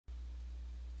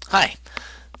Hi,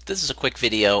 this is a quick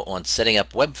video on setting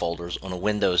up web folders on a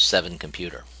Windows 7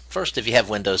 computer. First, if you have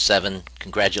Windows 7,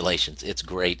 congratulations. It's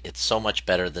great. It's so much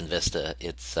better than Vista.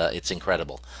 It's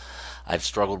incredible. I've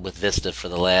struggled with Vista for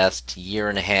the last year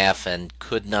and a half and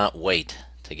could not wait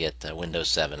to get Windows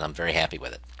 7. I'm very happy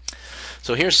with it.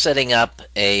 So here's setting up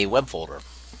a web folder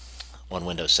on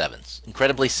Windows 7. It's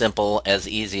incredibly simple, as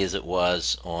easy as it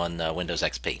was on Windows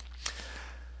XP.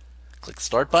 Click the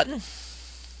Start button,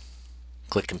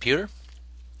 click Computer.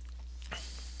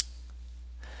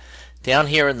 Down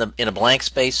here in a blank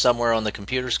space somewhere on the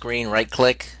computer screen,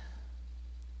 right-click,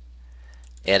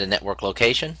 add a network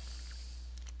location.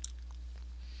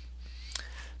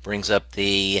 Brings up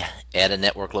the Add a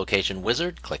Network Location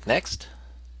wizard. Click Next.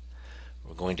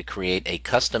 We're going to create a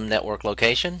custom network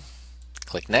location.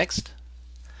 Click Next.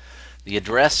 The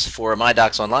address for my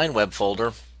Docs Online web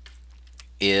folder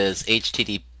is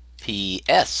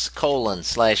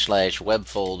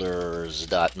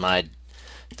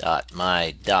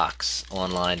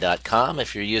https://webfolders.mydocsonline.com.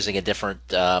 If you're using a different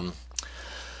web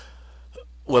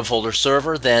folder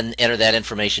server, then enter that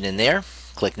information in there.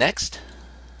 Click Next.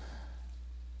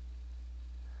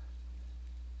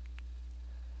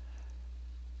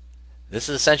 This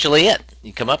is essentially it.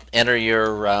 You come up, enter your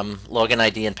login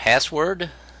ID and password.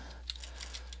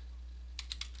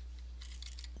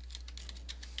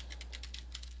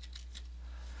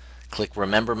 Click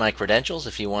Remember My Credentials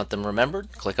if you want them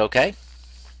remembered. Click OK.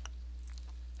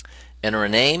 Enter a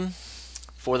name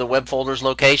for the web folders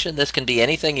location. This can be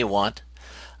anything you want.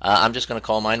 I'm just going to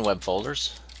call mine Web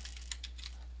Folders.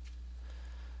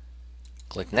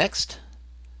 Click Next.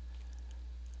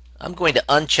 I'm going to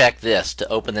uncheck this to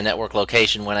open the network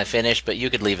location when I finish, but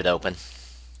you could leave it open.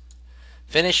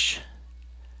 Finish.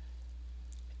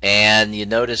 And you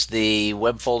notice the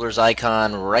web folders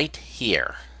icon right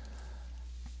here.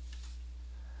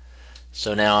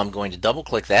 So now I'm going to double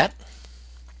click that.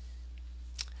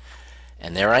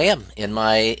 And there I am in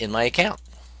my account.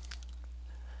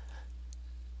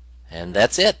 And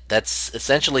that's it. That's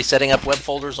essentially setting up web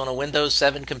folders on a Windows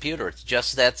 7 computer. It's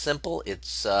just that simple.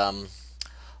 It's a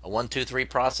 1, 2, 3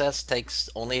 process. Takes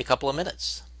only a couple of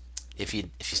minutes. If you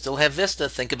still have Vista,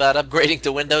 think about upgrading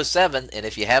to Windows 7. And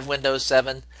if you have Windows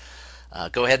 7,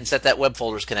 go ahead and set that web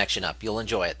folders connection up. You'll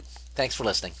enjoy it. Thanks for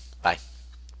listening. Bye.